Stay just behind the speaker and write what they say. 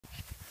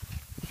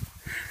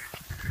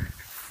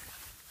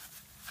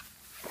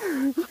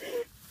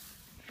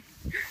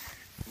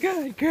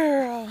Good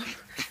girl.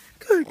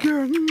 Good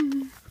girl.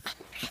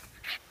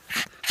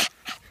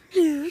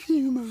 Yes,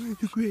 you my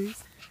little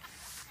Grace.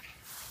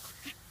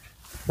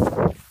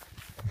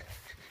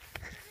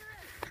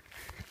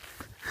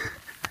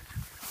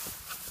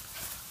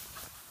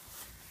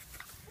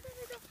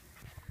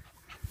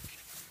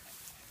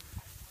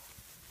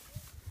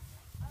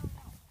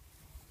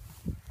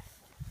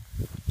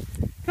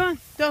 Come on,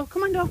 Do.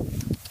 Come on, Do.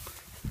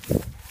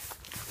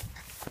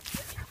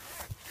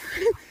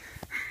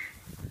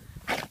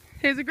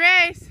 Hazel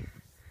Grace.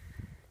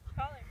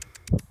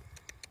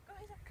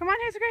 Come on,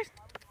 Hazel Grace.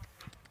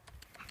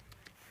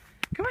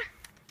 Come on.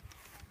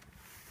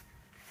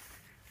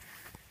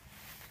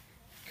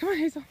 Come on,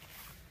 Hazel.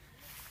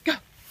 Go.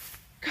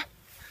 Go.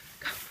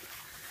 Go.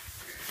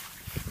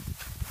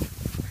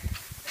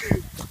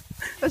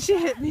 Oh, she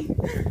hit me.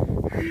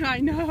 I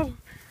know.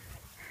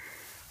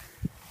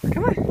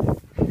 Come on.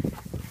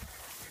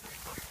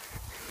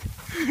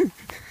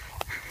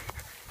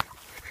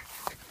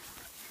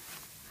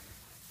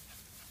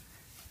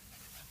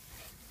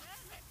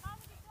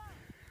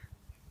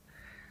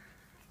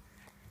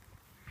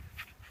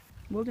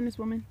 Wilderness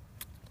woman.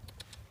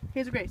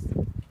 Hazel Grace.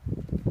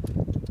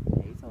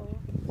 Hazel.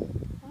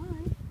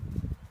 Hi.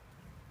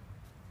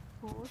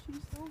 Oh,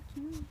 she's so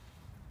cute.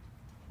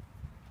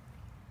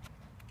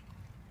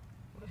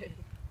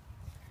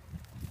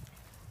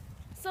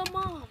 So,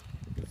 Mom.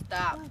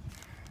 Stop. What?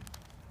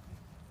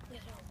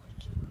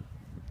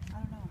 I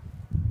don't know.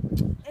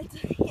 It's a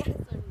yes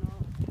or no.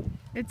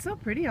 It's so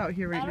pretty out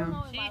here right I don't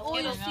now. know. Oh,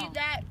 you see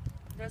that?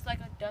 There's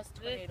like a dust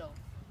tornado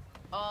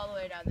all the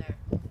way down there.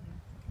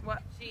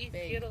 What? She eats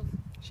Skittles.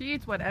 She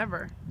eats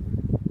whatever.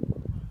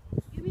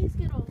 You mean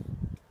Skittles?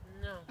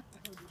 No.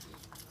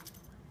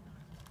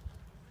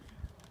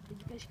 It's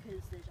because she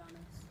couldn't snitch on us.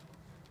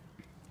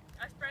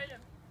 I sprayed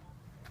him.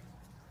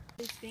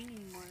 It's sting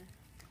anymore.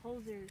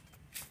 Hoes are...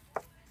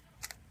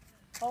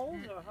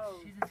 Hoes or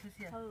hoes? She's a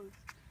sissy. Hoes.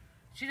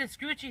 She's a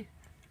scoochie.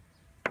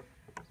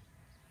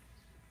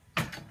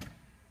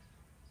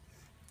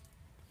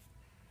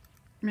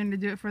 I'm going to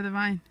do it for the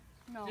vine.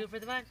 No. Do it for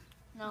the vine?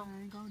 No.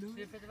 I ain't gonna do it.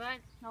 Do it for the vine?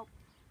 Nope.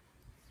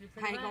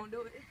 I ain't gonna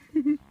do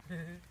it.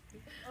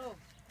 Oh.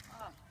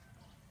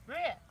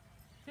 Maria,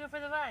 do it for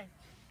the vine.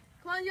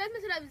 Come on, you guys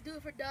messed it up. Let's do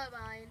it for the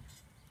vine.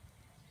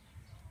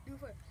 Do it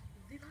for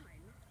the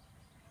vine.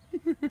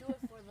 Do it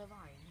for the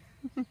vine.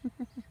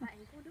 I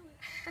ain't gonna do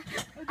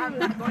it. I'm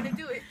not gonna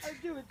do it. I'll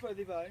do it for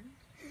the vine.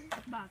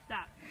 About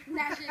that.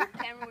 Naturally, the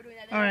camera were doing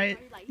that. Alright,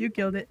 you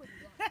killed it.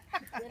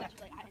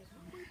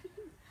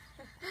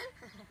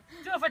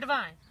 Do it for the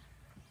vine.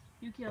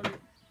 You killed it.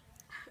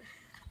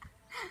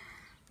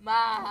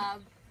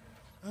 Mom.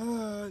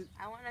 Uh,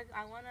 I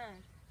wanna.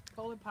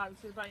 Polar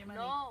Pops about your money.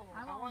 No,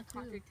 I want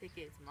concert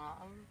tickets,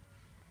 Mom.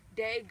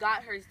 They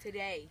got hers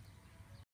today.